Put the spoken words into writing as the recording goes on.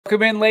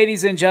Welcome in,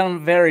 ladies and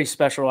gentlemen. Very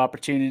special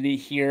opportunity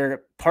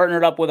here,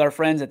 partnered up with our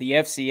friends at the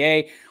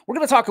FCA. We're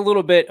going to talk a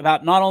little bit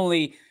about not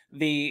only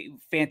the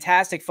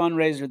fantastic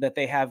fundraiser that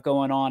they have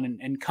going on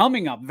and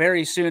coming up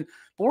very soon,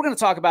 but we're going to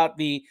talk about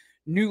the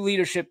new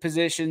leadership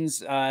positions,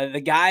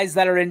 the guys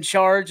that are in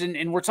charge,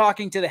 and we're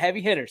talking to the heavy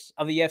hitters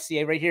of the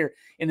FCA right here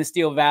in the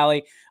Steel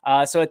Valley.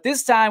 So at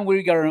this time,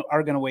 we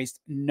are going to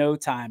waste no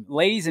time.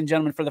 Ladies and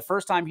gentlemen, for the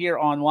first time here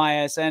on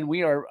YSN,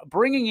 we are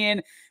bringing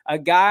in a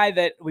guy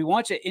that we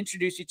want to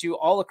introduce you to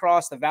all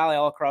across the Valley,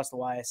 all across the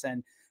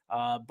YSN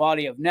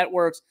body of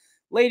networks.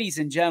 Ladies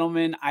and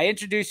gentlemen, I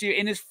introduce you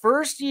in his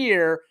first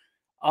year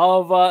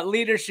of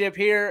leadership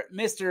here,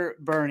 Mr.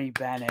 Bernie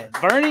Bennett.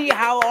 Bernie,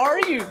 how are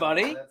you,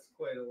 buddy? That's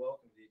quite a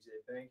welcome,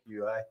 DJ. Thank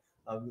you.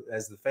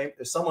 As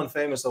someone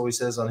famous always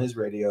says on his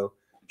radio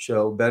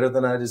show, better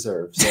than I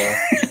deserve. So,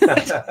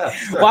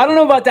 well, I don't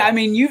know about that. I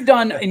mean, you've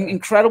done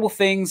incredible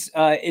things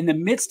in the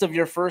midst of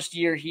your first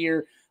year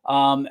here.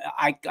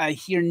 I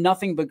hear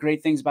nothing but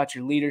great things about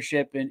your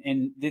leadership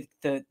and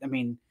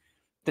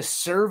the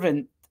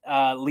servant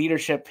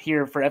leadership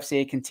here for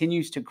FCA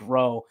continues to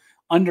grow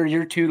under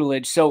your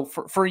tutelage. So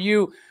for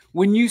you,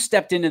 when you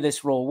stepped into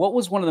this role, what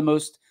was one of the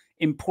most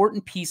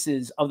important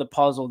pieces of the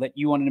puzzle that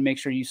you wanted to make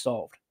sure you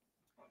solved?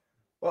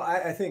 Well,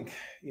 I think,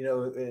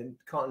 in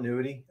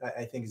continuity,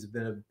 I think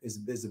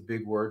is a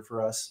big word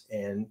for us.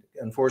 And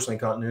unfortunately,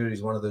 continuity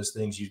is one of those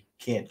things you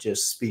can't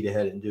just speed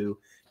ahead and do.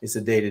 It's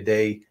a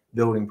day-to-day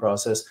building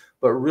process,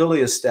 but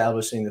really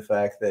establishing the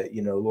fact that,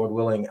 Lord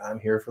willing, I'm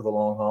here for the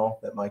long haul,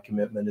 that my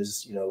commitment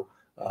is,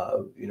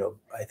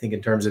 I think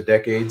in terms of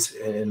decades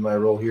in my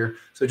role here.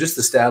 So just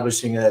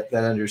establishing that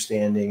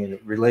understanding, and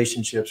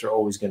relationships are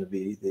always going to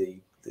be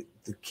the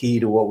key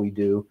to what we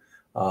do.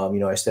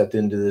 I stepped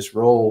into this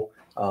role.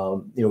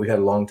 We had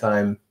a long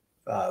time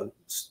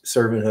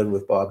servanthood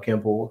with Bob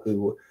Kemple,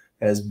 who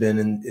has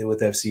been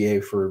with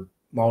FCA for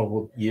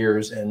multiple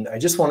years. And I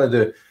just wanted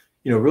to,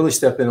 really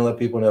step in and let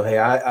people know, hey,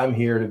 I'm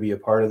here to be a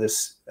part of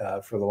this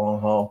for the long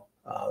haul.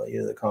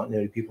 The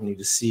continuity, people need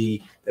to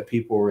see that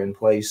people are in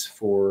place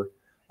for,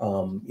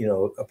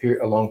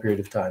 a long period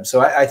of time.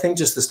 So I think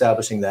just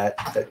establishing that,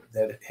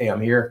 hey,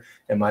 I'm here,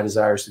 and my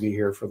desire is to be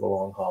here for the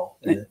long haul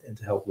and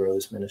to help grow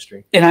this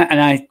ministry. And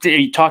I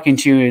talking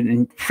to you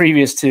in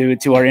previous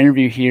to our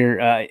interview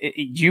here,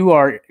 you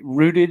are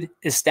rooted,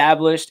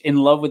 established, in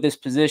love with this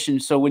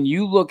position. So when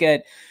you look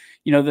at,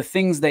 the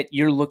things that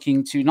you're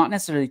looking to not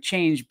necessarily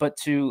change, but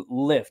to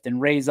lift and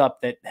raise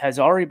up that has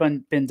already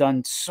been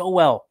done so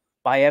well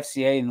by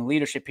FCA and the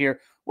leadership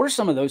here, what are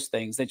some of those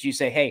things that you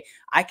say, hey,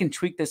 I can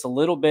tweak this a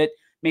little bit,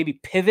 maybe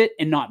pivot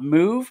and not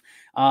move,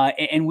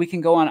 and we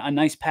can go on a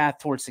nice path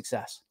towards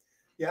success?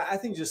 Yeah, I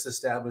think just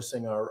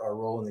establishing our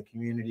role in the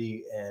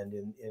community and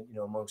in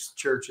amongst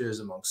churches,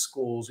 amongst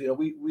schools,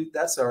 we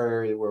that's our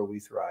area where we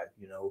thrive.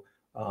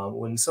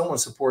 When someone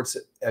supports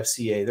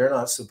FCA, they're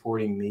not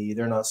supporting me,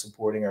 they're not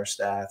supporting our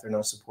staff, they're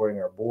not supporting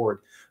our board.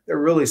 They're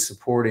really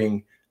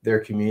supporting their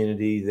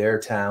community, their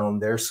town,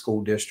 their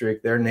school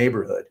district, their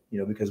neighborhood,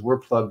 because we're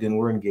plugged in,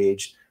 we're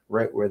engaged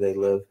right where they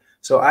live.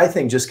 So I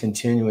think just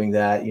continuing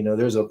that,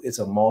 it's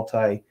a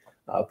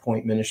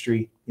multi-point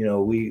ministry.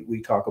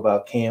 We talk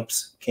about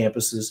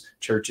campuses,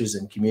 churches,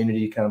 and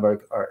community, kind of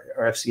our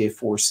FCA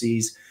 4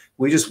 Cs.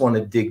 We just want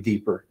to dig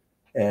deeper.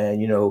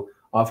 And,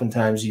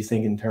 oftentimes you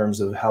think in terms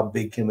of how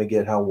big can we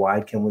get, how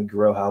wide can we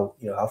grow,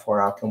 how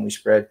far out can we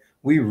spread.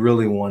 We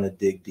really want to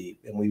dig deep,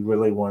 and we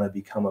really want to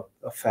become a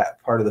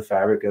part of the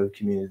fabric of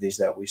communities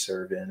that we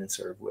serve in and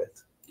serve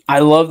with. I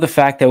love the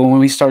fact that when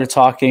we started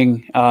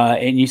talking,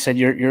 and you said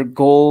your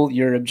goal,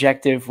 your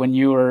objective when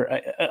you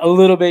were a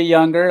little bit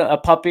younger, a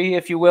puppy,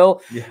 if you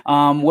will,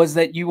 was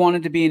that you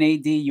wanted to be an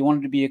AD, you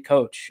wanted to be a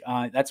coach.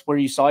 That's where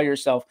you saw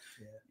yourself.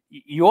 Yeah.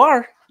 You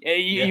are.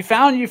 You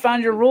found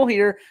your role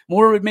here,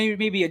 more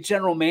maybe a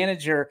general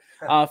manager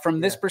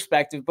from this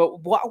perspective.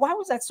 But why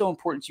was that so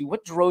important to you?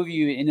 What drove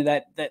you into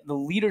the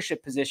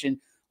leadership position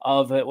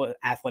of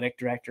athletic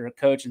director, a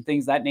coach, and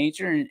things of that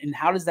nature? And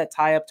how does that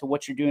tie up to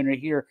what you're doing right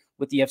here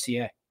with the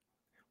FCA?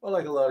 Well,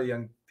 like a lot of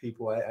young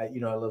people, I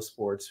love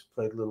sports,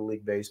 played Little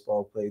League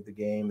Baseball, played the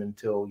game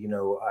until,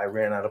 I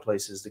ran out of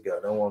places to go.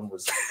 No one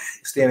was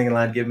standing in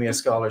line to give me a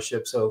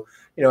scholarship. So,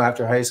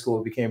 after high school,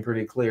 it became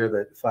pretty clear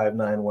that 5'9",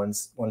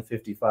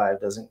 155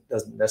 doesn't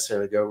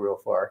necessarily go real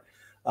far.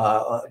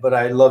 But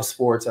I love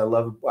sports. I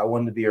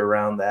wanted to be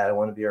around that. I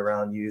wanted to be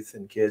around youth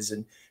and kids.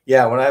 And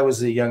yeah, when I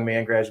was a young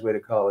man,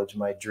 graduated college,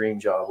 my dream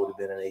job would have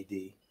been an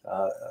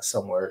AD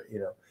somewhere,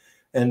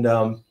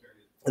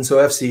 And so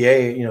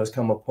FCA, has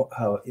come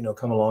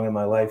along in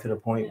my life at a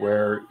point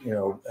where,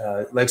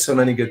 like so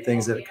many good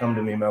things that have come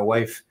to me, my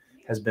wife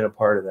has been a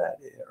part of that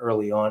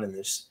early on in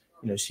this.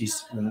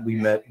 When we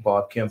met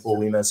Bob Kemple,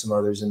 we met some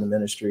others in the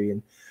ministry,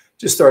 and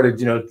just started,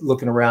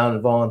 looking around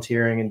and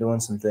volunteering and doing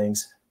some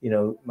things.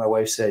 My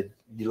wife said,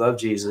 "You love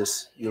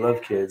Jesus, you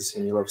love kids,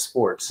 and you love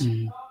sports.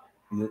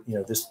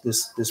 Mm-hmm.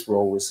 This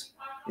role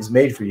is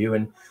made for you."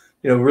 And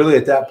really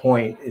at that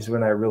point is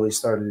when I really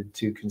started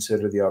to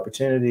consider the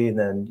opportunity. And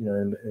then,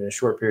 in a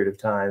short period of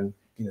time,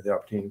 the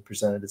opportunity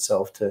presented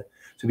itself to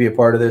be a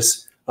part of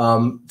this.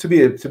 To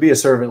be a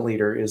servant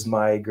leader is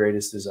my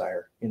greatest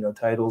desire.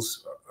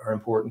 Titles are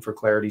important for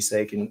clarity's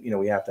sake, and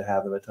we have to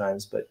have them at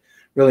times. But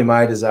really,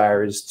 my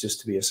desire is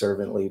just to be a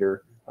servant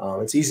leader.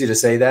 It's easy to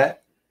say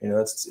that.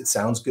 It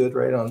sounds good,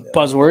 right? On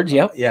buzzwords,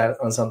 yep. Yeah,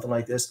 on something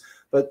like this.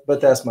 But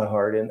that's my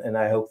heart, and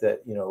I hope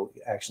that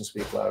actions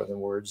speak louder than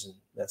words, and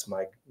that's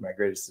my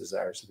greatest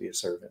desire, is to be a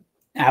servant.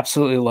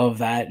 Absolutely love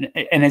that.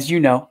 And as you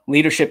know,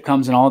 leadership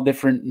comes in all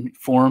different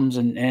forms,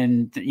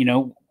 and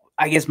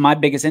I guess my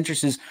biggest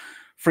interest is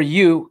for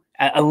you.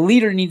 A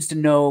leader needs to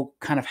know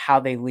kind of how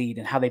they lead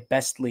and how they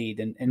best lead,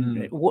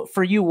 and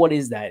for you, what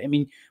is that? I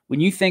mean, when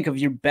you think of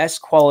your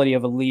best quality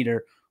of a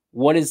leader,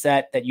 what is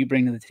that you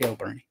bring to the table,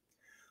 Bernie?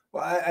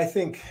 Well, I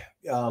think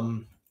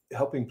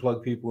helping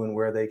plug people in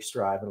where they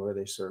strive and where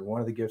they serve. One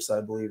of the gifts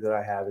I believe that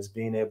I have is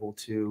being able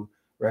to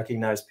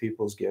recognize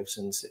people's gifts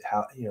and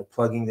how,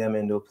 plugging them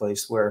into a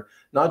place where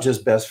not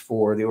just best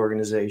for the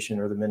organization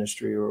or the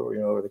ministry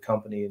or the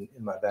company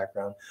in my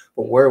background,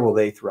 but where will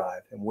they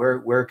thrive and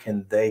where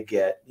can they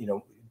get,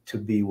 to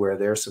be where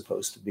they're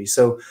supposed to be.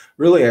 So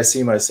really, I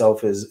see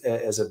myself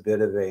as a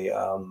bit of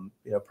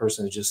a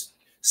person who just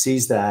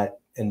sees that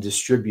and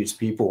distributes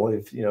people,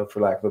 if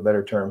for lack of a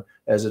better term,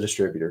 as a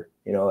distributor.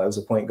 I was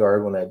a point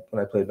guard when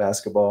I played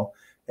basketball,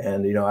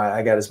 and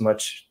I got as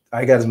much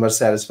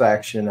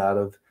satisfaction out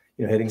of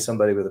hitting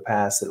somebody with a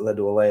pass that led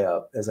to a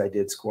layup as I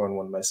did scoring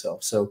one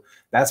myself. So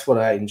that's what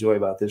I enjoy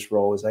about this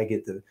role, is I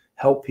get to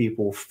help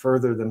people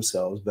further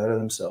themselves, better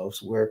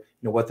themselves, where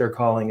what their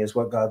calling is,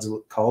 what God's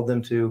called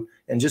them to,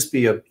 and just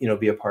be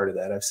a part of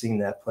that. I've seen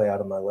that play out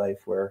in my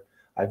life, where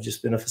I've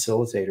just been a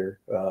facilitator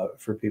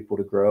for people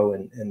to grow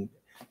and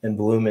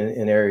bloom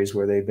in areas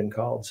where they've been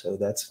called. So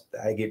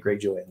I get great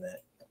joy in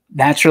that.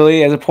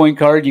 Naturally, as a point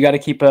guard, you got to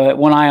keep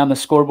one eye on the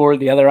scoreboard,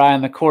 the other eye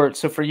on the court.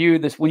 So for you,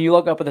 when you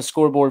look up at the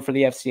scoreboard for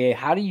the FCA,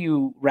 how do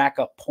you rack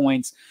up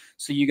points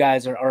so you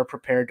guys are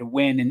prepared to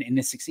win and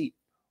to succeed?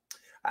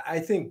 I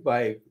think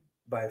by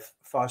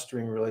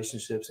fostering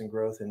relationships and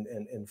growth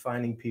and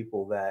finding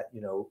people that,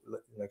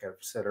 like I've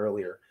said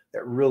earlier,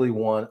 that really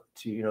want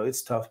to,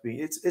 it's tough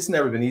it's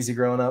never been easy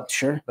growing up.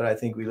 Sure. But I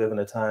think we live in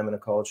a time and a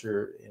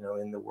culture,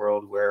 in the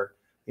world where,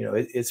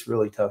 it's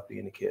really tough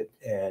being a kid.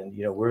 And,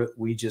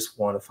 we just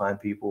want to find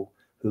people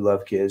who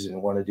love kids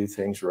and want to do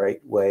things right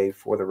way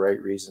for the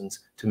right reasons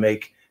to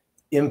make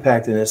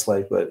impact in this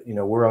life. But,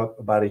 we're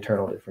about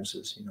eternal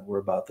differences. We're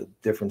about the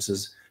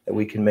differences that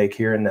we can make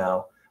here and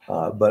now,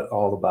 but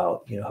all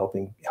about,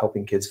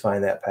 helping kids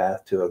find that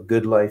path to a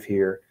good life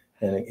here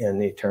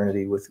and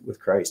eternity with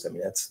Christ. I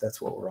mean,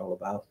 that's what we're all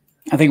about.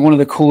 I think one of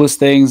the coolest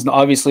things,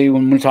 obviously,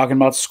 when we're talking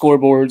about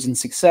scoreboards and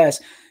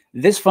success,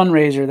 this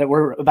fundraiser that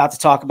we're about to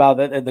talk about,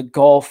 the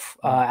golf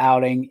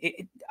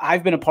outing,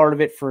 I've been a part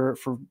of it for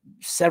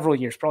several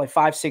years, probably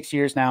 5-6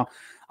 years now.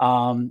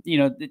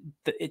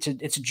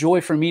 It's a joy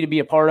for me to be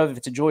a part of.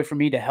 It's a joy for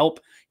me to help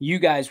you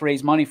guys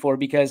raise money for,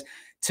 because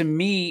to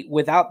me,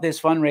 without this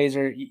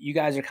fundraiser, you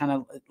guys are kind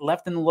of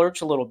left in the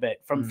lurch a little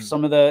bit from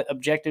some of the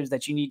objectives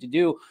that you need to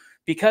do,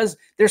 because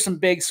there's some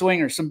big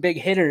swingers, some big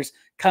hitters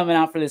coming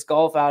out for this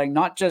golf outing,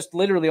 not just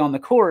literally on the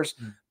course,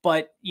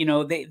 but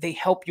they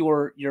help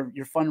your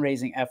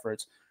fundraising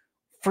efforts.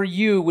 For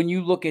you, when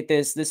you look at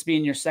this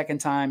being your second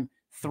time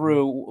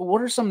through,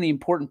 what are some of the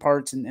important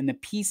parts and the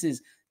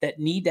pieces that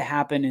need to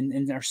happen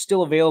and are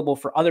still available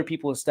for other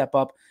people to step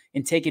up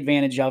and take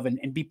advantage of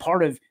and be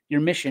part of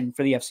your mission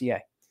for the FCA?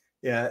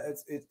 Yeah,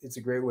 it's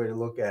a great way to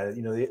look at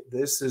it.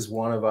 This is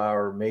one of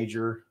our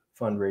major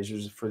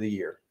fundraisers for the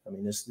year. I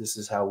mean, this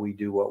is how we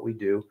do what we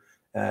do,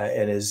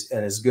 and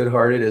as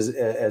good-hearted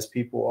as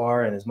people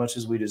are, and as much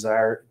as we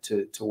desire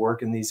to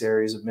work in these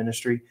areas of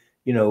ministry.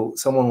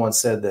 Someone once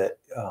said that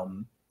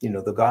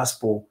the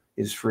gospel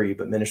is free,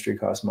 but ministry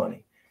costs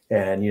money,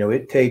 and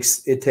it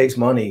takes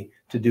money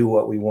to do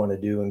what we want to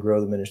do and grow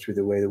the ministry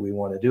the way that we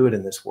want to do it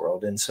in this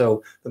world. And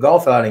so the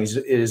golf outing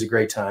is a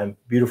great time.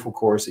 Beautiful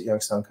course at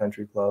Youngstown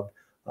Country Club.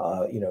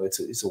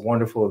 It's a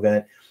wonderful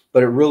event,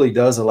 but it really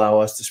does allow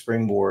us to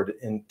springboard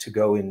and to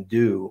go and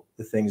do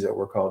the things that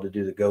we're called to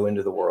do, to go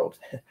into the world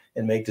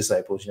and make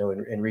disciples,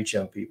 and reach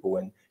young people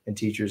and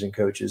teachers and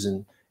coaches.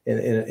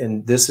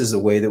 And this is the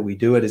way that we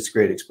do it. It's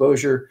great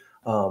exposure.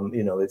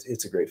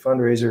 It's a great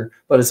fundraiser,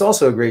 but it's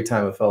also a great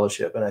time of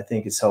fellowship. And I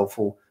think it's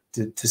helpful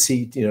to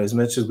see, as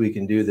much as we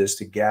can do this,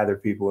 to gather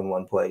people in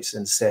one place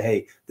and say,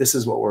 hey, this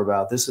is what we're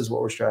about. This is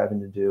what we're striving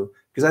to do.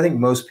 Because I think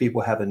most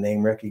people have a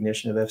name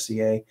recognition of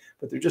FCA,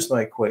 but they're just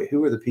like, wait,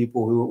 who are the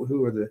people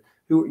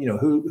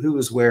who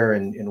is where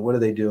and what are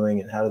they doing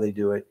and how do they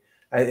do it?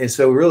 And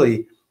so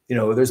really,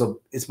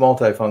 it's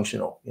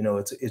multifunctional.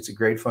 It's a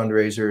great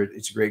fundraiser.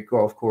 It's a great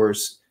golf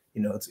course.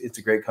 It's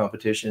a great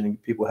competition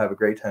and people have a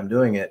great time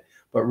doing it.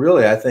 But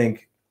really, I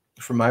think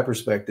from my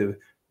perspective,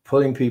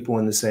 putting people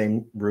in the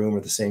same room or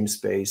the same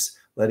space,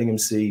 letting them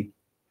see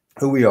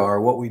who we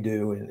are, what we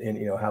do,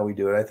 and how we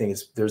do it. I think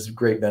there's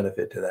great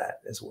benefit to that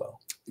as well.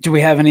 Do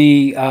we have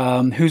any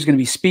who's going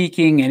to be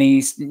speaking?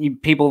 Any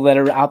people that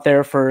are out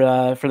there for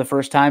the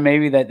first time,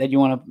 maybe that you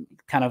want to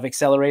kind of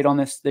accelerate on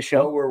this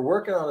show? Well, we're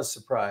working on a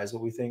surprise,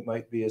 what we think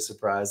might be a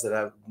surprise that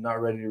I'm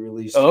not ready to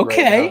release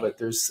Okay. right now, but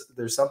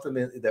there's something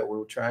that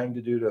we're trying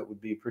to do that would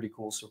be a pretty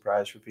cool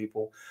surprise for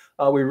people.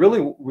 We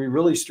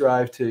really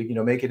strive to, you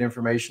know, make it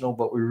informational,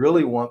 but we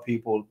really want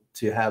people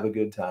to have a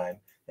good time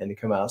and to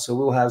come out. So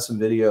we'll have some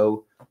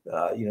video,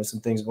 you know, some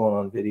things going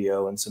on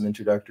video and some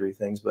introductory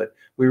things, but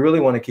we really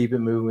want to keep it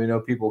moving. We know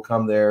people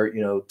come there,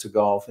 you know, to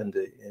golf and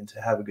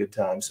to have a good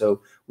time.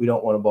 So we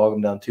don't want to bog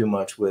them down too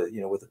much with, you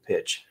know, with a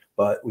pitch.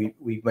 But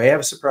we may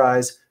have a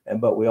surprise,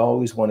 but we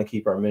always want to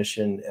keep our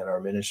mission and our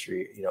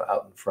ministry, you know,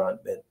 out in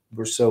front. And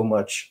we're so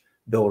much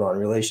built on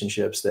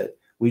relationships that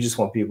we just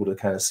want people to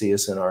kind of see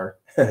us in our,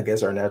 I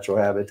guess, our natural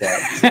habitat.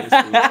 So to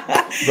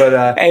speak.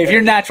 But hey, if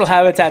your natural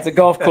habitat's a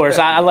golf course,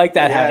 I like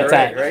that yeah,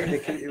 habitat. Right.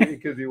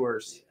 It could be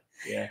worse.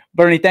 Yeah.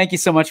 Bernie, thank you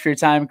so much for your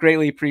time.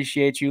 Greatly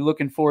appreciate you.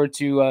 Looking forward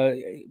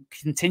to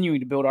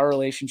continuing to build our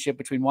relationship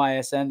between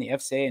YSN, the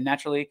FCA, and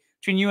naturally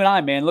between you and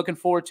I, man. Looking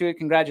forward to it.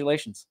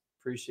 Congratulations.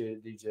 Appreciate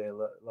it, DJ.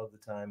 Love the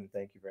time, and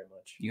thank you very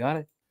much. You got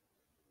it.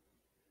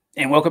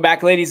 And welcome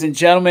back, ladies and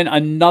gentlemen.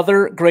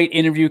 Another great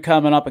interview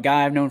coming up. A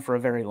guy I've known for a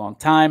very long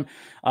time.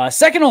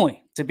 Second only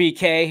to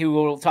BK, who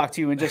we'll talk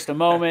to you in just a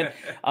moment.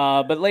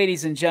 But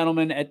ladies and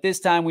gentlemen, at this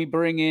time, we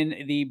bring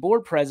in the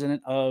board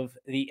president of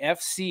the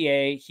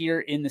FCA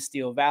here in the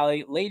Steel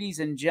Valley. Ladies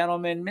and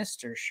gentlemen,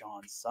 Mr.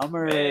 Sean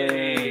Summers.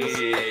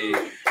 Hey,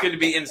 good to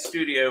be in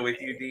studio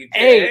with you, DJ.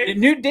 Hey,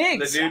 new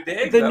digs. The new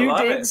digs. The new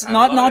digs.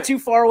 Not too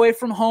far away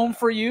from home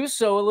for you,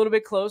 so a little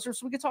bit closer,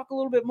 so we can talk a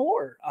little bit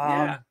more.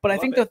 But I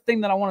think the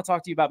thing that I want to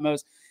talk to you about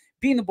most,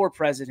 being the board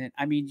president,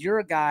 I mean, you're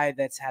a guy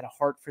that's had a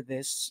heart for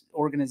this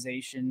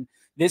organization,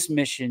 this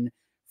mission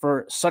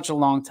for such a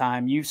long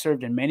time. You've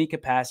served in many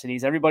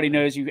capacities. Everybody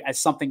knows you as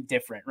something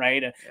different,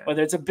 right?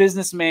 Whether it's a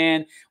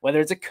businessman, whether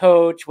it's a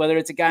coach, whether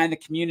it's a guy in the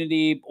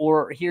community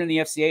or here in the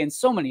FCA and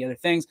so many other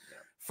things.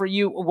 For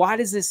you, why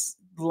does this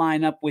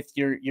line up with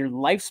your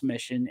life's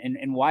mission,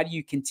 and why do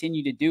you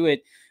continue to do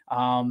it,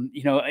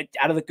 you know,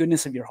 out of the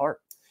goodness of your heart?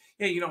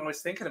 Yeah, you know, I was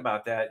thinking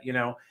about that. You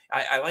know,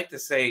 I like to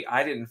say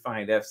I didn't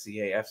find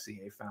FCA.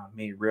 FCA found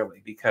me,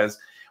 really, because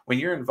when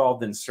you're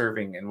involved in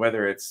serving, and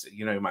whether it's,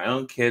 you know, my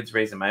own kids,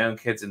 raising my own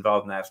kids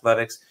involved in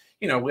athletics,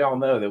 you know, we all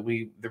know that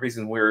the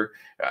reason we're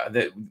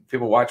that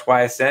people watch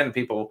YSN,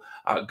 people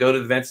go to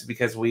the events is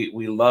because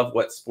we love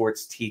what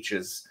sports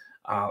teaches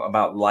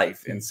about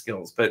life and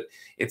skills. But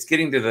it's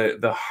getting to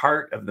the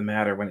heart of the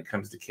matter when it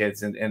comes to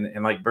kids,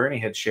 and like Bernie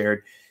had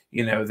shared,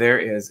 you know, there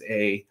is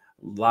a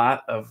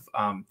lot of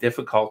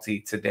difficulty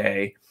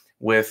today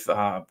with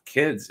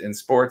kids in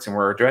sports, and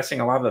we're addressing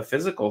a lot of the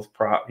physical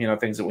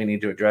things that we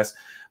need to address,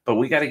 but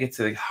we got to get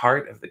to the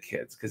heart of the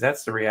kids, because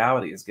that's the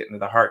reality, is getting to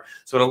the heart.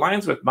 So it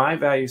aligns with my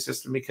value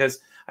system, because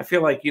I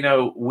feel like, you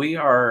know, we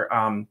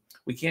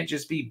can't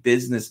just be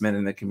businessmen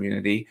in the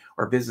community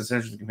or business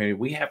owners in the community.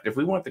 We have to, if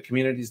we want the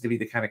communities to be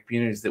the kind of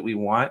communities that we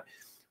want,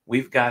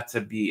 we've got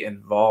to be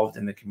involved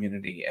in the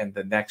community and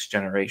the next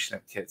generation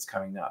of kids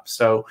coming up.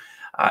 So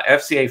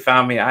FCA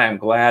found me. I am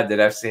glad that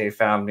FCA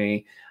found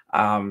me.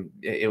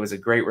 It was a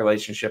great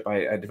relationship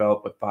I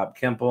developed with Bob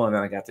Kimple, and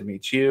then I got to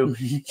meet you.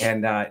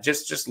 And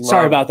just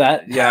sorry about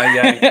that.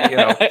 Yeah. You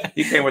know,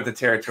 you came with the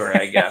territory,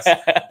 I guess.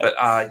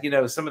 But you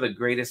know, some of the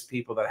greatest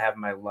people that I have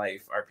in my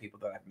life are people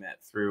that I've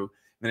met through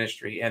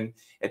ministry. And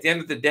at the end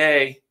of the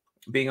day,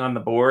 being on the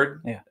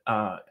board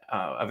of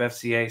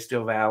FCA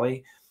Steel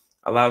Valley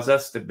allows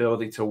us the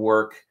ability to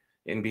work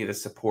and be the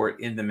support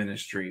in the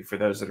ministry for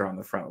those that are on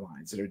the front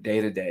lines, that are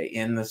day to day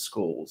in the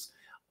schools,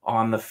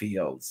 on the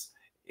fields,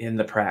 in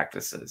the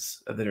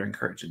practices that are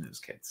encouraging those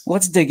kids.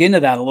 Let's dig into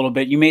that a little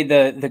bit. You made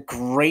the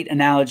great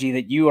analogy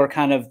that you are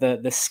kind of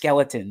the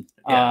skeleton,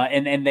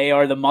 and they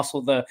are the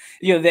muscle, the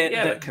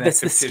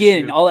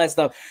skin, all that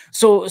stuff.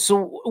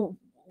 So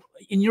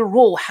in your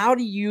role, how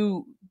do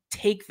you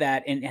take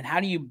that and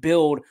how do you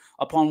build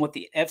upon what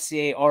the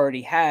FCA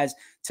already has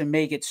to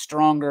make it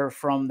stronger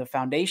from the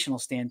foundational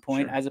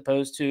standpoint, as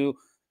opposed to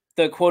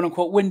the quote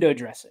unquote window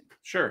dressing?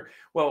 Sure.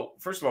 Well,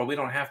 first of all, we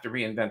don't have to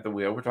reinvent the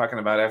wheel. We're talking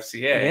about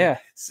FCA,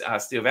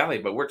 Steel Valley,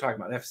 but we're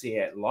talking about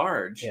FCA at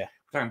large. We're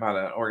talking about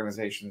an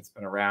organization that's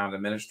been around, a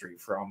ministry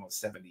for almost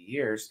 70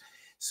 years.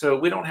 So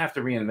we don't have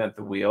to reinvent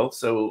the wheel.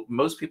 So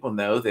most people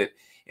know that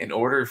in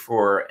order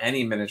for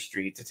any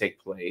ministry to take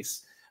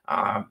place,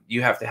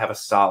 you have to have a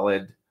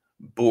solid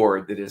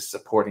board that is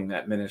supporting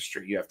that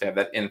ministry. You have to have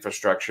that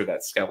infrastructure,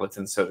 that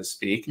skeleton, so to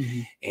speak.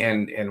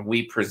 And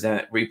we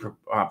provide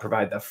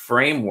the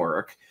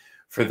framework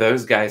for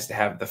those guys to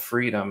have the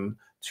freedom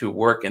to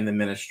work in the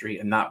ministry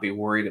and not be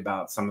worried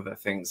about some of the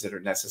things that are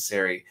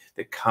necessary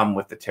that come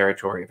with the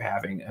territory of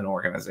having an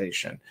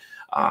organization,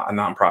 a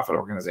nonprofit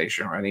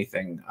organization, or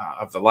anything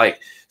of the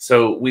like.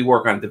 So we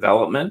work on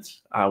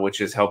development, which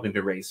is helping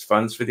to raise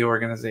funds for the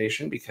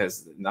organization,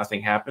 because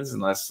nothing happens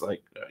unless,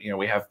 like,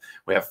 we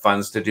have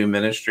funds to do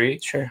ministry.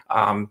 Sure.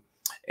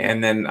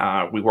 And then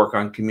we work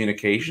on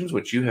communications,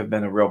 which you have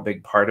been a real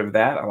big part of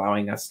that,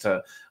 allowing us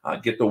to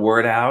get the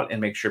word out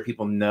and make sure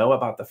people know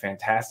about the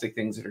fantastic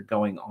things that are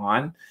going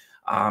on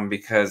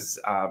because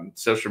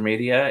social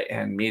media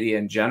and media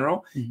in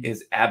general Mhm.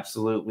 is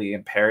absolutely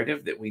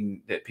imperative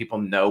that people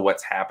know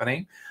what's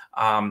happening.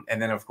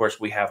 And then, of course,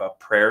 we have a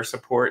prayer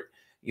support,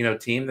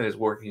 team that is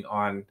working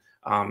on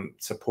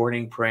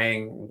supporting,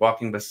 praying,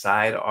 walking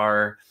beside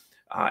our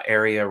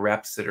area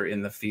reps that are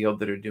in the field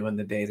that are doing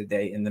the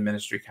day-to-day in the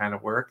ministry kind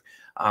of work.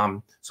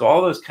 So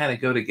all those kind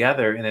of go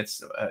together, and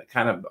it's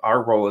kind of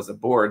our role as a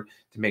board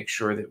to make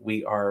sure that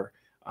we are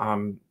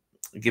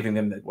giving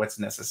them what's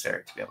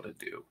necessary to be able to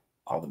do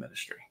all the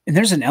ministry. And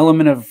there's an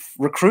element of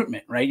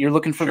recruitment, right? You're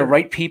looking for the Sure.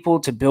 right people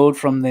to build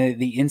from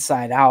the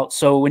inside out.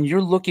 So when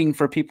you're looking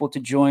for people to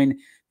join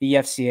the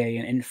FCA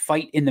and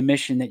fight in the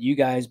mission that you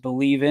guys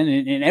believe in,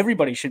 and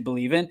everybody should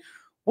believe in,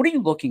 what are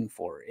you looking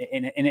for?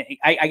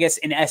 I guess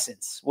in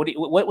essence,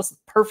 what's the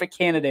perfect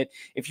candidate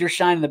if you're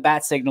shining the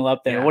bat signal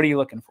up there? Yeah. What are you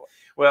looking for?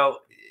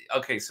 Well,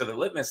 okay, so the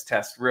litmus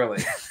test,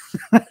 really,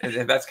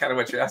 if that's kind of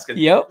what you're asking.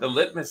 Yep. The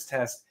litmus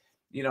test,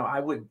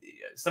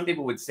 some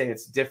people would say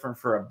it's different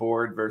for a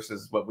board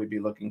versus what we'd be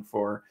looking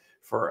for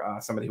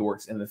somebody who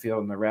works in the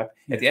field and the rep.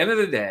 At the end of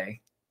the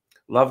day,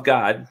 love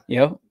God.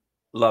 Yep.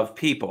 Love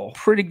people.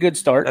 Pretty good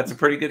start. That's a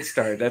pretty good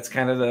start. That's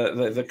kind of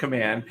the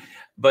command.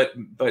 But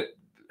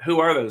who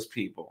are those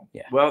people?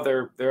 Yeah. Well,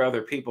 they're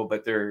other people,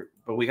 but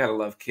we got to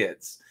love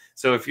kids.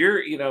 So if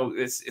you're,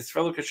 it's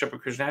Fellowship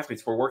of Christian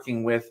Athletes. We're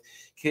working with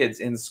kids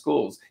in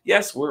schools.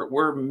 Yes,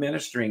 we're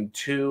ministering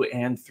to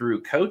and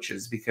through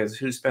coaches, because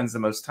who spends the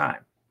most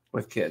time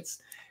with kids?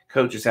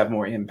 Coaches have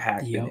more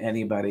impact than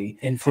anybody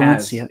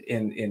Influence, has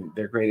in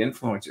they're great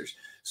influencers.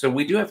 So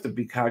we do have to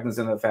be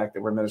cognizant of the fact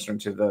that we're ministering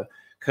to the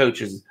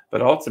coaches,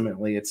 but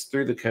ultimately it's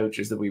through the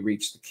coaches that we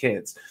reach the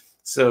kids.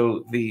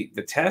 So the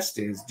test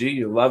is, do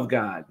you love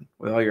God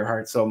with all your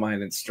heart, soul,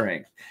 mind, and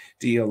strength?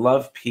 Do you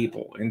love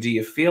people? And do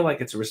you feel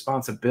like it's a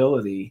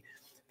responsibility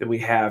that we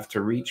have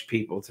to reach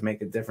people, to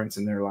make a difference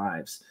in their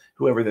lives,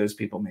 whoever those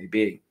people may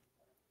be?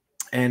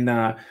 And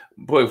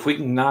boy, if we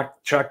can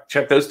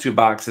check those two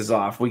boxes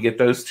off, we get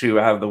those two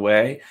out of the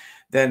way,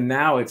 then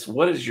now it's,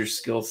 what is your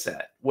skill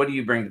set? What do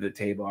you bring to the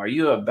table? Are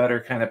you a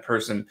better kind of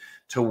person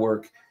to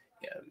work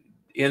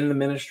in the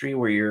ministry,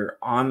 where you're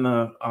on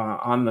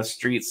the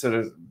street, so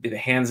to be the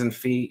hands and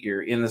feet?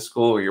 You're in the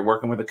school, or you're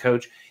working with a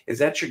coach. Is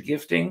that your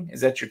gifting?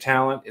 Is that your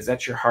talent? Is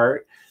that your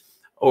heart?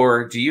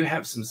 Or do you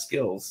have some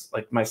skills,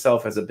 like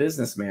myself as a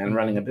businessman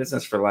running a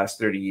business for the last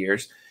 30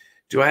 years?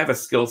 Do I have a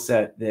skill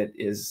set that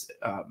is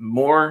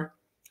more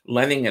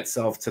lending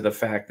itself to the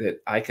fact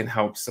that I can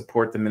help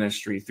support the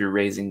ministry through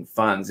raising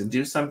funds and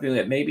do something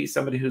that maybe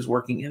somebody who's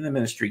working in the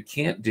ministry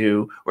can't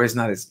do, or is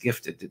not as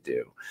gifted to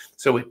do?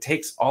 So it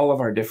takes all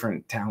of our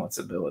different talents,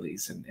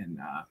 abilities,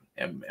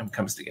 and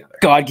comes together.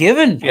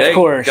 God-given, of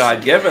course.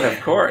 God-given, of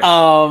course.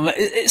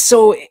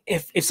 So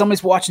if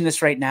somebody's watching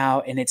this right now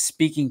and it's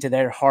speaking to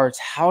their hearts,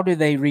 how do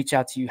they reach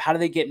out to you? How do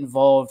they get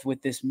involved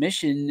with this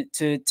mission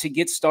to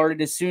get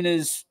started as soon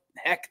as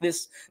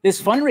this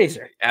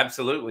fundraiser?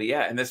 Absolutely.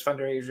 Yeah. And this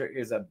fundraiser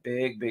is a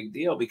big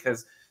deal,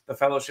 because the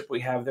fellowship we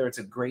have there, it's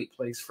a great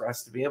place for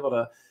us to be able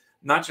to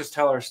not just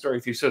tell our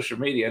story through social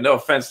media. No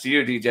offense to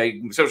you,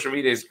 DJ. Social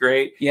media is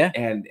great. Yeah.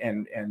 And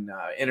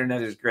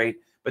internet is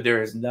great, but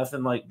there is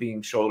nothing like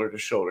being shoulder to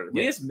shoulder.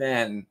 We as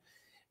men,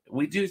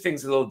 we do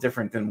things a little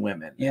different than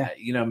women. Yeah.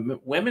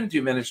 Women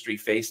do ministry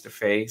face to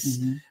face,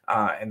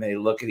 and they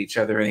look at each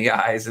other in the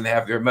eyes and they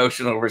have their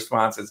emotional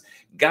responses.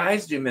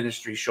 Guys do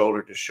ministry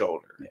shoulder to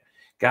shoulder. Yeah.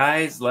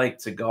 Guys like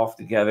to golf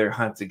together,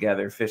 hunt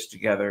together, fish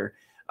together,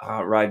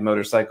 ride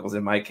motorcycles,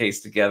 in my case,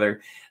 together.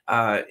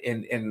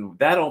 And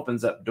that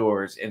opens up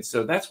doors. And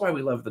so that's why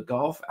we love the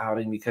golf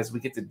outing, because we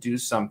get to do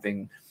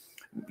something,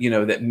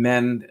 that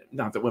men,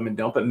 not that women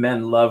don't, but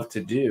men love to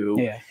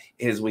do,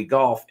 is we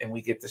golf and we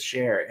get to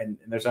share. And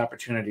there's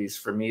opportunities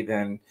for me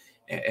then,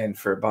 and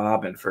for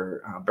Bob and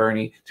for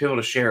Bernie, to be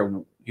able to share,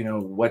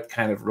 what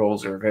kind of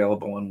roles are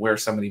available and where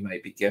somebody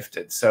might be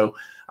gifted. So,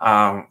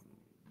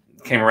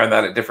 came around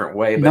that a different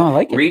way, but no, I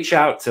like it. Reach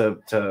out to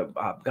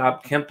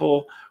Bob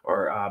Kimple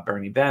or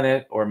Bernie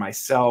Bennett or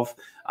myself,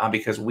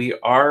 because we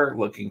are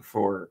looking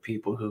for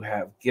people who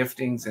have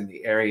giftings in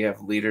the area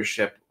of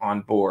leadership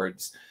on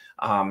boards.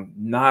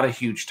 Not a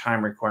huge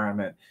time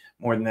requirement.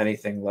 More than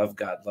anything, love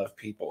God, love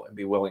people, and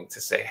be willing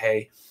to say,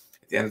 hey,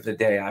 at the end of the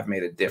day, I've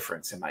made a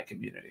difference in my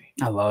community.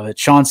 I love it.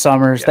 Sean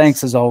Summers,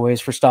 thanks as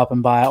always for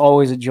stopping by.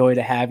 Always a joy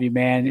to have you,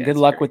 man. Good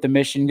luck with the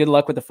mission. Good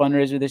luck with the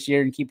fundraiser this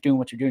year, and keep doing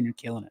what you're doing. You're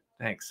killing it.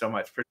 Thanks so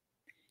much.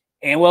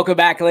 And welcome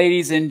back,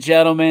 ladies and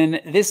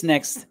gentlemen. This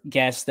next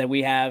guest that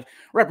we have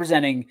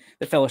representing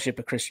the Fellowship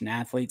of Christian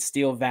Athletes,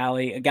 Steel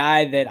Valley, a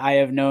guy that I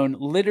have known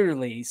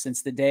literally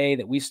since the day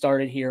that we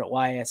started here at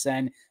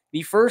YSN.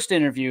 The first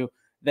interview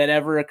that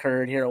ever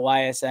occurred here at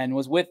YSN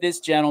was with this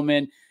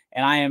gentleman,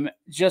 and I am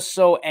just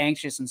so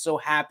anxious and so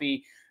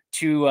happy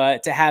to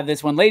have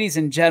this one. Ladies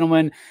and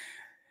gentlemen,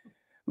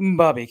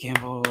 Bobby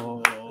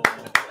Kimball.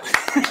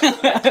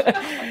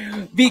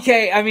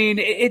 BK, I mean,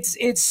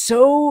 it's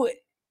so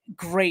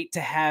great to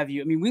have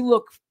you. I mean, we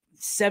look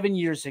 7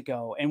 years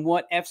ago, and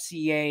what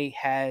FCA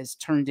has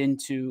turned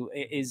into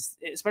is,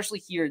 especially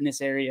here in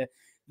this area,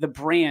 the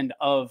brand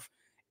of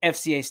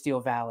FCA Steel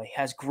Valley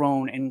has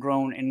grown and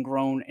grown and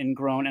grown and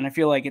grown. And I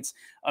feel like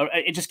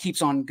it just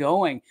keeps on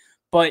going.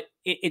 But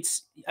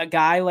it's a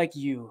guy like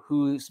you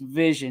whose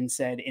vision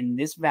said, in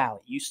this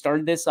valley, you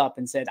started this up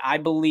and said, I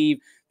believe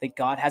that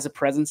God has a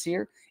presence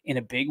here in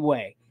a big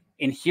way.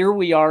 And here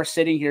we are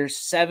sitting here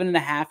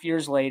 7.5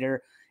 years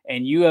later,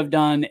 and you have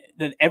done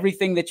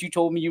everything that you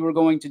told me you were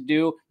going to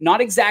do.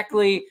 Not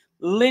exactly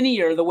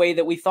linear the way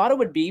that we thought it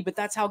would be, but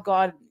that's how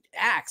God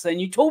acts. And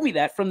you told me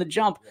that from the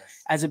jump.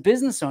 Yes. As a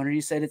business owner,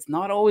 you said it's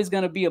not always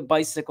going to be a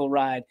bicycle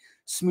ride,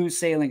 smooth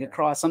sailing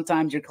across.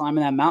 Sometimes you're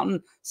climbing that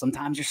mountain.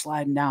 Sometimes you're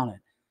sliding down it.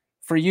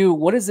 For you,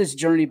 what has this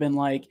journey been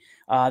like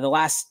the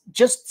last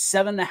just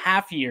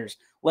 7.5 years,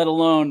 let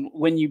alone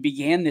when you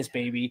began this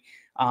baby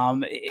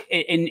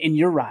in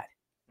your ride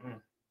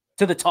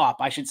to the top,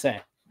 I should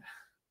say?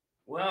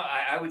 Well,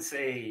 I would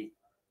say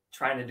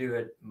trying to do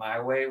it my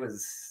way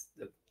was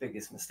the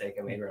biggest mistake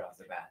I made right off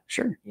the bat.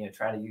 Sure.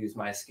 Trying to use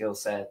my skill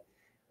set,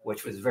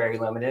 which was very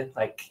limited.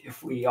 Like,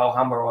 if we all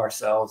humble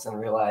ourselves and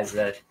realize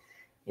that,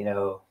 we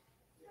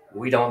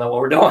don't know what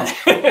we're doing,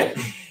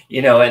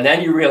 and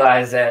then you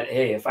realize that,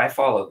 hey, if I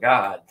follow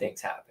God,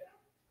 things happen.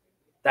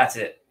 That's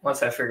it.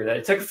 Once I figured that,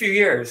 it took a few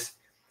years,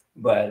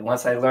 but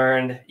once I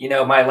learned,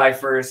 my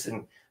life verse,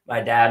 and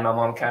my dad and my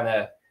mom kind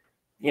of,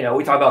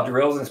 we talk about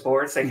drills in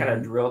sports. They kind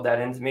of drilled that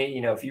into me.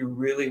 If you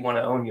really want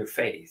to own your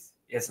faith,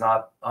 it's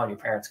not on your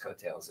parents'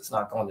 coattails. It's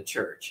not going to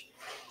church.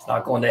 It's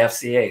not going to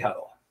FCA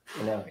huddle.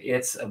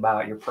 It's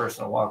about your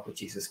personal walk with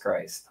Jesus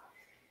Christ.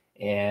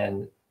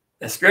 And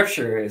the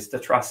scripture is to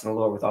trust in the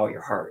Lord with all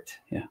your heart.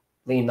 Yeah.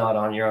 Lean not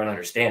on your own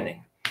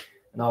understanding.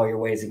 In all your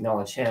ways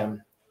acknowledge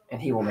him,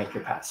 and he will make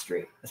your path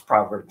straight. That's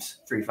Proverbs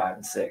 3, 5,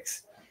 and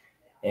 6.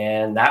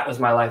 And that was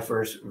my life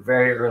verse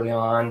very early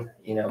on.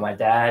 My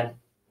dad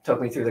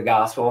took me through the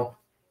gospel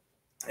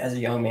as a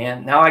young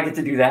man. Now I get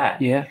to do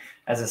that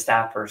as a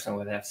staff person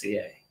with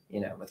FCA,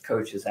 with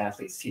coaches,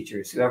 athletes,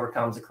 teachers, whoever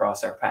comes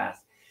across our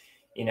path,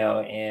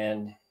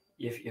 and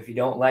if you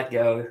don't let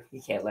go,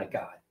 you can't let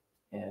God.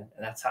 And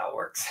that's how it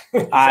works.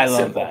 I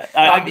love that.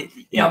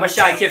 I'm a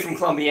shy kid from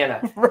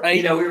Columbiana.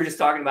 Right. We were just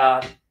talking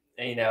about,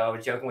 I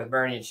was joking with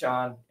Bernie and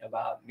Sean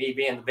about me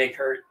being the big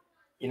hurt.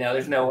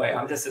 There's no way.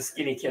 I'm just a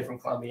skinny kid from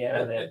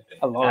Columbiana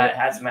that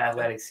had some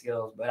athletic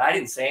skills, but I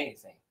didn't say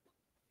anything.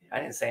 I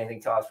didn't say anything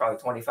until I was probably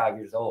 25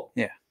 years old.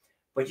 Yeah.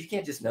 But you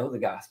can't just know the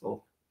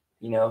gospel.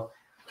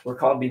 We're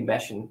called to be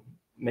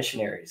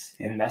missionaries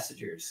and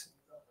messengers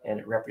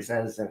and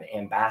representatives and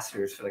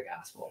ambassadors for the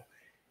gospel.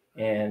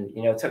 And,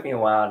 it took me a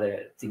while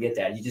to get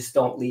that. You just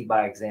don't lead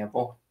by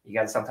example. You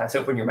got to sometimes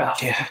open your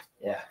mouth. Yeah.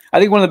 Yeah. I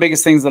think one of the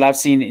biggest things that I've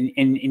seen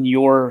in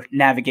your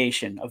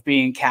navigation of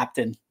being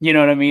captain, you know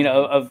what I mean?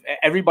 Of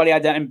everybody,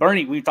 and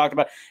Bernie, we've talked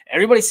about,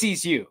 everybody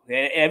sees you.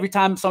 Every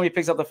time somebody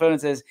picks up the phone and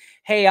says,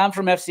 hey, I'm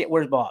from FCA,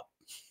 where's Bob?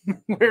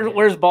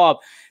 Where's Bob?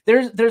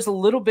 There's a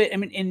little bit,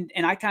 and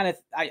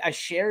I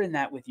share in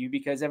that with you,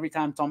 because every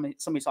time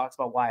somebody talks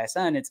about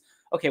YSN, it's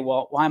okay,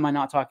 well, why am I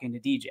not talking to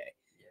DJ?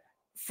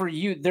 For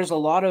you, there's a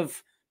lot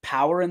of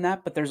power in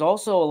that, but there's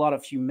also a lot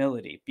of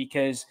humility,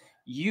 because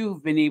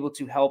you've been able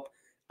to help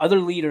other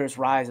leaders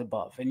rise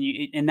above.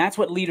 And that's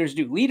what leaders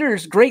do.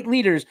 Great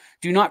leaders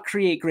do not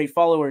create great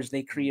followers.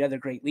 They create other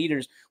great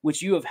leaders,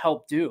 which you have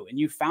helped do. And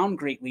you found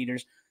great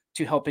leaders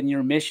to help in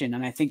your mission.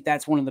 And I think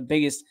that's one of the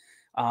biggest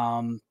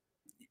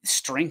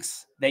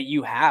strengths that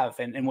you have,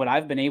 and what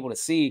I've been able to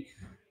see.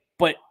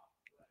 But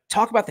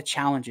talk about the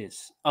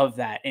challenges of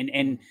that.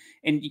 And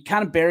you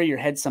kind of bury your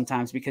head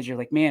sometimes, because you're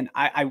like, man,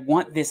 I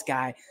want this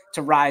guy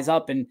to rise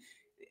up. And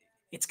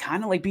it's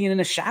kind of like being in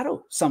a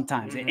shadow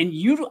sometimes. And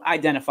you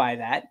identify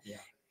that. Yeah.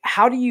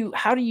 How do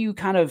you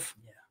kind of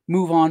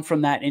move on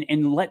from that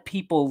and let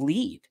people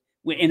lead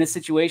in a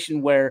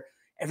situation where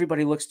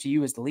everybody looks to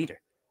you as the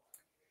leader?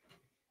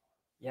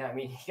 Yeah.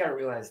 You got to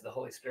realize the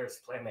Holy Spirit's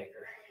the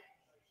playmaker.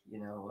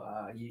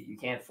 You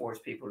can't force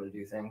people to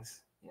do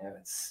things.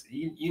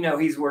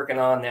 He's working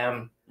on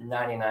them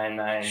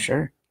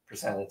 99.9%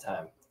 of the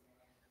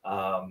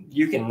time.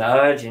 You can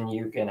nudge and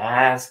you can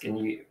ask,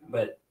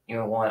 but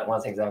one of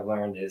the things I've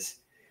learned is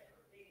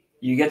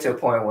you get to a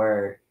point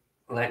where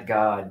let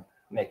God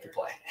make the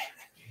play.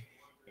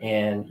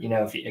 And,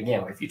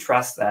 if you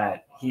trust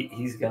that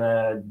he's going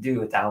to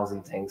do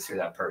 1,000 things through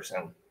that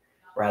person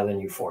rather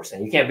than you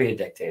forcing. You can't be a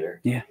dictator.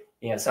 Yeah.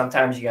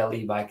 Sometimes you got to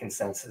lead by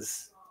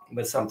consensus,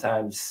 but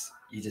sometimes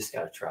you just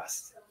got to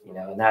trust,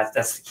 and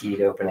that's the key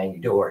to opening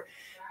your door.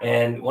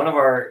 And one of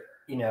our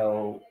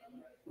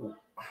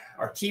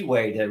key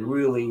way to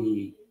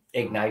really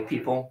ignite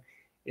people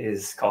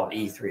is called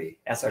E3.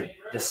 That's our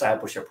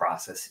discipleship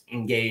process: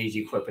 engage,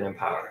 equip, and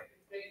empower.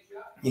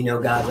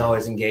 God's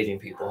always engaging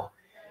people.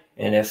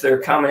 And if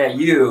they're coming at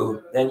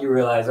you, then you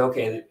realize,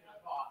 okay,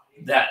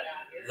 that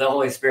the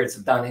Holy Spirit's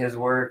done his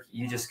work.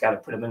 You just got to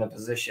put them in a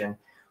position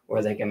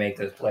where they can make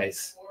those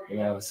plays.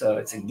 So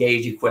it's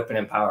engage, equip, and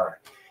empower.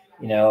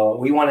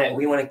 We want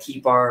to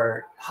keep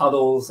our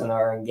huddles and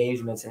our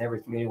engagements in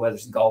every community, whether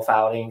it's golf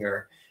outing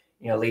or,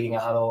 leading a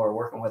huddle or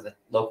working with a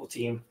local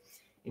team.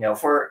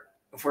 For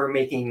if we're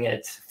making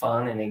it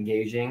fun and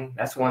engaging,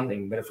 that's one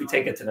thing. But if we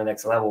take it to the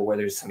next level where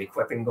there's some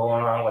equipping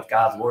going on with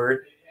God's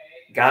word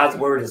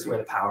is where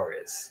the power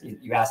is.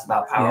 You asked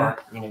about power.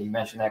 Yeah. You know, you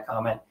mentioned that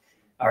comment.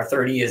 Our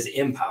 30 is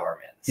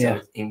empowerment.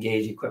 So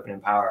engage, equip, and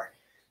empower.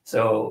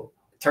 So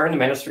turn the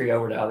ministry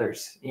over to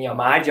others. You know,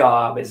 my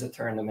job is to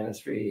turn the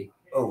ministry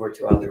over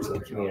to others in the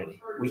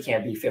community. We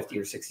can't be 50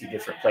 or 60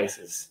 different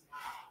places,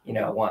 you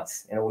know,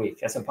 once in a week.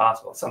 That's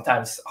impossible.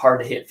 Sometimes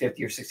hard to hit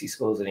 50 or 60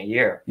 schools in a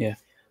year. Yeah.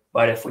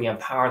 But if we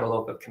empower the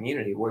local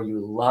community where you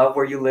love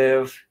where you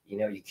live, you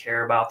know, you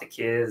care about the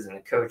kids and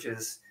the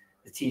coaches,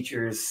 the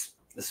teachers,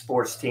 the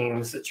sports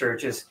teams, the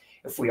churches,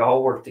 if we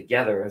all work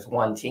together as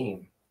one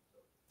team,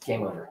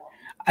 game over.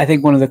 I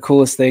think one of the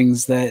coolest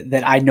things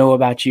that I know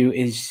about you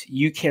is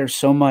you care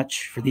so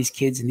much for these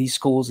kids and these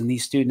schools and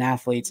these student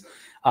athletes.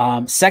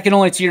 Second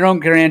only to your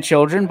own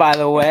grandchildren, by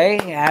the way.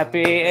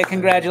 Happy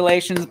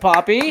congratulations,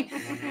 Poppy.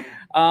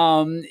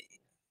 Why?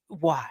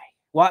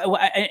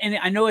 And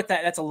I know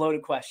that's a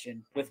loaded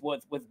question with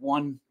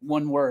one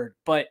word,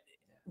 but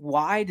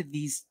why do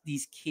these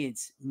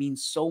kids mean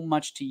so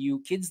much to you?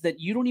 Kids that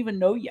you don't even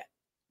know yet.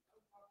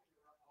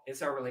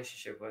 It's our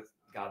relationship with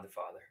God the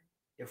Father.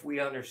 If we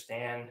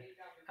understand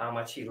how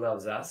much He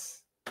loves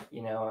us,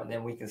 you know, and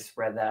then we can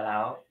spread that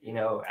out. You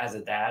know, as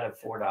a dad of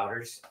 4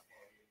 daughters,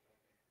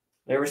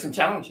 there were some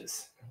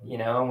challenges, you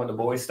know, when the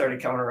boys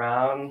started coming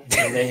around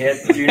and they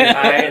hit junior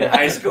high and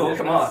high school,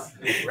 come on,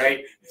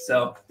 right?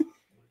 So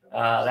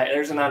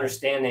there's an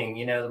understanding,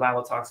 you know, the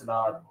Bible talks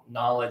about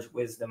knowledge,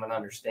 wisdom, and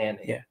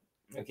understanding. Yeah.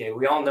 Okay,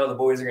 we all know the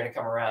boys are going to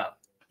come around,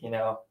 you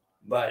know,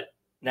 but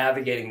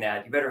navigating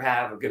that, you better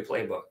have a good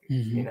playbook.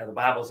 Mm-hmm. You know, the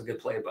Bible's a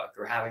good playbook,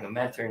 or having a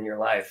mentor in your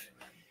life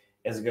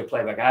is a good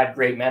playbook. I had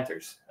great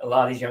mentors. A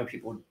lot of these young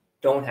people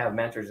don't have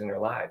mentors in their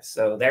lives.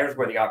 So there's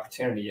where the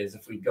opportunity is.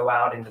 If we go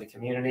out into the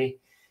community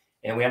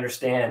and we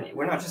understand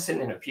we're not just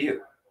sitting in a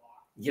pew,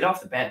 get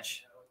off the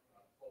bench,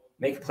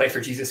 make a play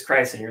for Jesus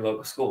Christ in your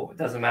local school. It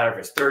doesn't matter if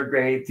it's 3rd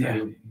grade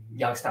through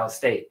Youngstown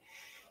State.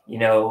 You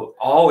know,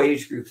 all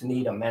age groups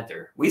need a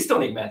mentor. We still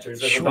need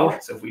mentors as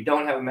adults. So if we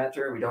don't have a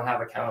mentor, we don't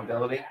have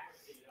accountability.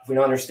 If we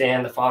don't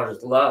understand the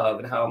Father's love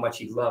and how much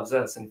He loves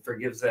us and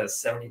forgives us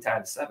 70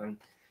 times 7,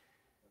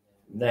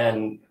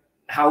 then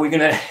how are we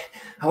gonna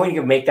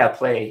make that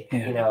play,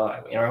 you know,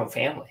 in our own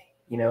family?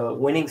 You know,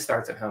 winning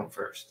starts at home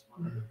first.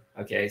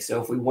 Okay,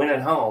 so if we win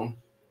at home,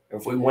 or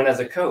if we win as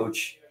a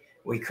coach,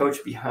 we coach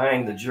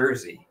behind the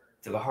jersey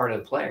to the heart of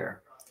the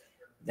player,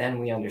 then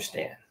we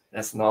understand.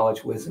 That's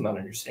knowledge, wisdom, and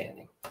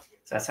understanding.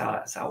 So that's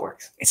how it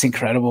works. It's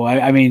incredible.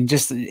 I mean,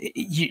 just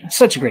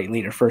such a great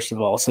leader, first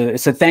of all. So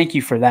thank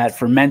you for that,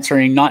 for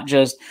mentoring not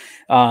just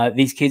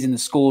these kids in the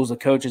schools, the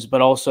coaches,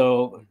 but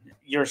also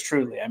yours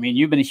truly. I mean,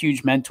 you've been a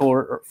huge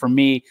mentor for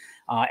me.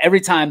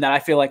 Every time that I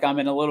feel like I'm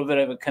in a little bit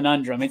of a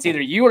conundrum, it's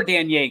either you or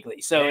Dan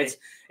Yeagley. So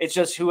it's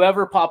just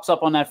whoever pops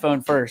up on that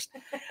phone first.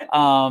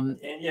 Dan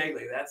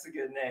Yeagley, that's a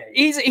good name.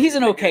 He's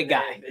an okay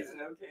guy.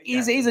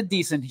 He's a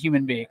decent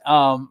human being.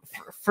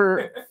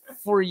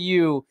 For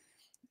you,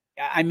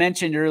 I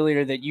mentioned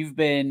earlier that you've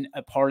been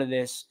a part of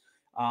this.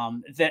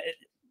 That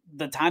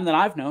the time that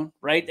I've known,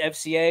 right?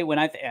 FCA. When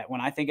I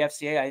think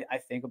FCA, I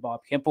think of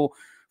Bob Kimple.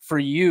 For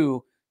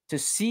you, to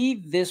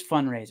see this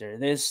fundraiser,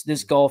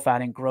 this golf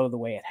outing grow the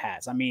way it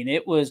has. I mean,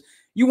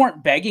 you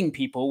weren't begging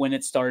people when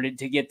it started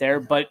to get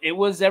there, but it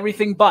was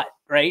everything but,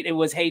 right? It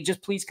was, hey,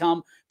 just please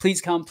come, please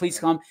come, please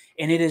come.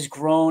 And it has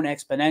grown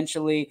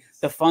exponentially.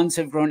 The funds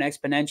have grown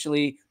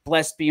exponentially,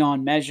 blessed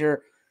beyond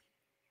measure.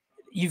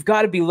 You've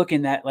got to be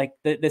looking at like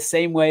the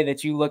same way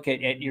that you look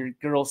at your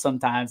girls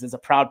sometimes as a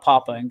proud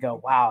papa and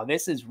go, wow,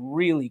 this has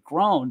really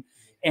grown.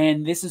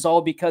 And this is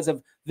all because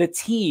of the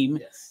team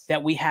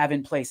that we have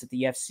in place at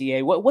the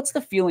FCA. What's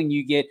the feeling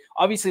you get?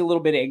 Obviously, a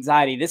little bit of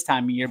anxiety this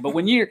time of year, but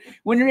when you're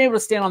able to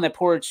stand on that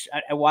porch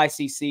at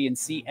YCC and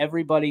see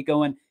everybody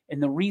going,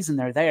 and the reason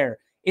they're there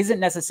isn't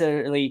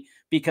necessarily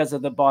because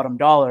of the bottom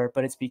dollar,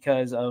 but it's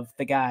because of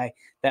the guy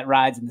that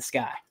rides in the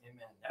sky.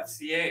 Amen.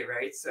 FCA,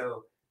 right?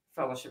 So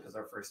fellowship is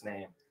our first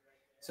name.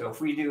 So if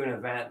we do an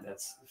event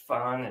that's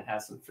fun and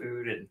has some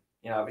food and,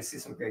 you know, obviously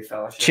some great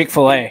fellowship.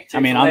 Chick-fil-A. I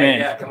mean, I'm in.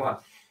 Yeah, come on.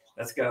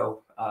 Let's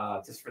go,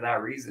 just for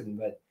that reason.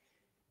 But,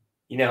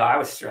 you know, I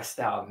was stressed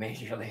out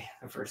majorly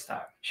the first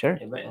time. Sure.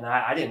 And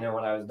I didn't know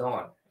what I was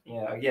doing. You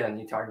know, again,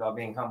 you talked about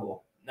being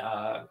humble.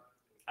 I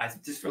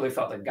just really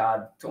felt that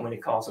God told me to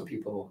call some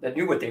people that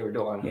knew what they were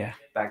doing. Yeah.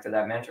 Back to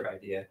that mentor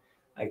idea,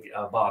 like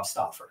Bob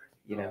Stauffer,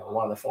 you know,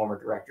 one of the former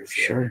directors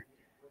here. Sure.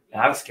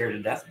 And I was scared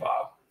to death,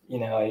 Bob. You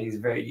know,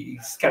 he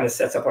kind of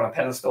sets up on a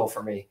pedestal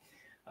for me.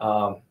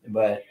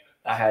 But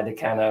I had to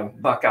kind of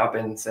buck up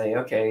and say,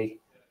 okay,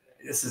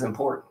 this is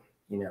important.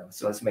 You know,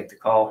 so let's make the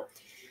call.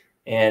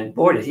 And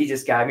boy, did he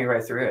just guide me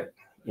right through it,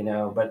 you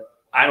know, but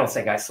I don't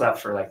think I slept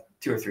for like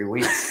 2 or 3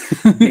 weeks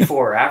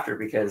before or after,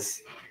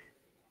 because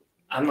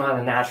I'm not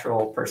a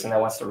natural person that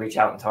wants to reach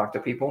out and talk to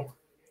people.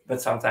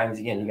 But sometimes,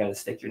 again, you got to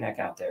stick your neck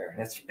out there,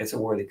 and it's a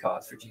worthy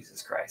cause for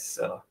Jesus Christ.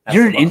 So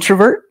you're an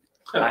introvert?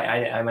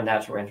 I'm a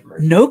natural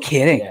introvert. No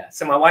kidding. Yeah.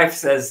 So my wife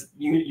says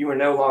you are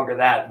no longer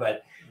that,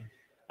 but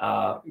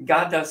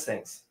God does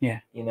things, Yeah,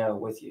 you know,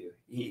 with you.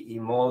 He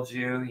molds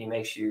you. He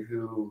makes you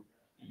who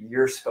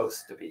you're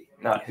supposed to be,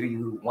 not who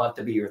you want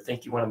to be or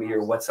think you want to be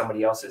or what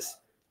somebody else is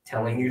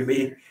telling you to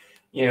be,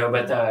 you know.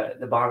 But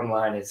the bottom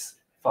line is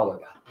follow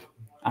God.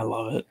 I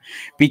love it.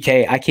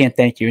 BK, I can't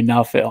thank you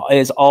enough. It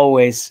is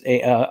always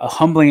a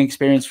humbling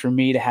experience for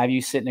me to have you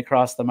sitting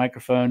across the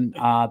microphone.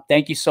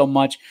 Thank you so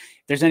much.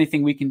 If there's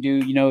anything we can do,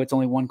 you know, it's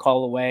only one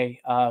call away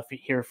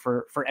here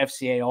for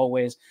FCA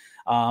always.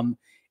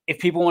 If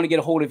people want to get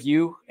a hold of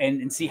you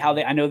and see how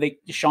I know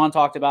Sean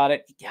talked about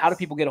it. How do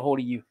people get a hold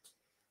of you?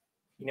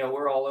 You know,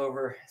 we're all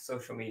over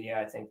social media.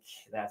 I think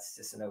that's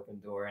just an open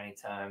door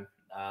anytime.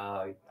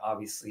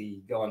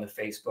 Obviously, go on to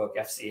Facebook,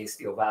 FCA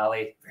Steel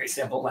Valley. Very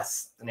simple.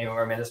 That's the name of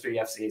our ministry,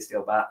 FCA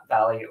Steel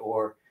Valley,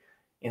 or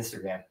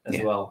Instagram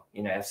as well.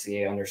 You know,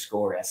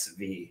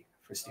 FCA_SV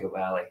for Steel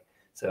Valley.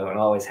 So, and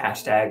always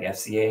hashtag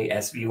FCA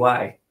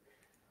SVY.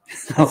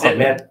 That's it,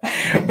 man.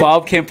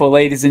 Bob Kimple,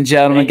 ladies and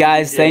gentlemen,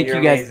 guys, thank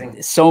you guys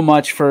amazing. so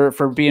much for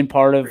being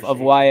part of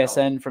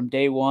YSN from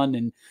day one.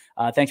 And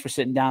thanks for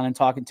sitting down and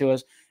talking to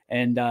us.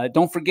 And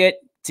don't forget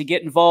to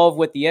get involved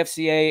with the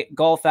FCA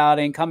Golf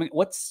Outing coming.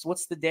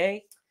 What's the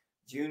day?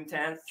 June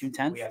 10th. June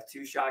 10th. We have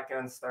 2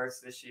 shotgun starts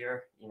this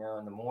year, you know,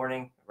 in the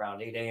morning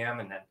around 8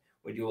 a.m. And then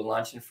we do a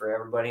luncheon for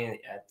everybody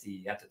at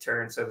the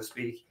turn, so to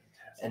speak.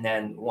 And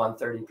then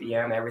 1:30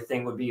 p.m.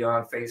 Everything would be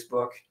on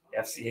Facebook,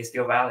 FCA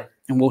Steel Valley.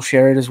 And we'll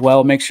share it as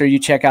well. Make sure you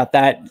check out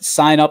that.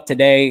 Sign up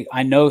today.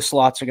 I know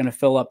slots are going to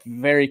fill up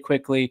very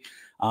quickly.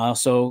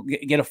 So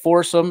get a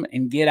foursome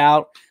and get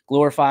out,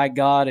 glorify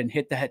God, and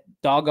hit that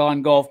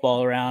doggone golf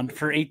ball around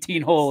for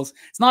 18 holes.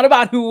 It's not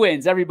about who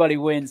wins. Everybody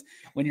wins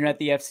when you're at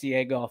the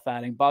FCA Golf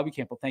Outing. Bobby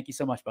Kimple, thank you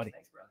so much, buddy.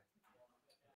 Thanks.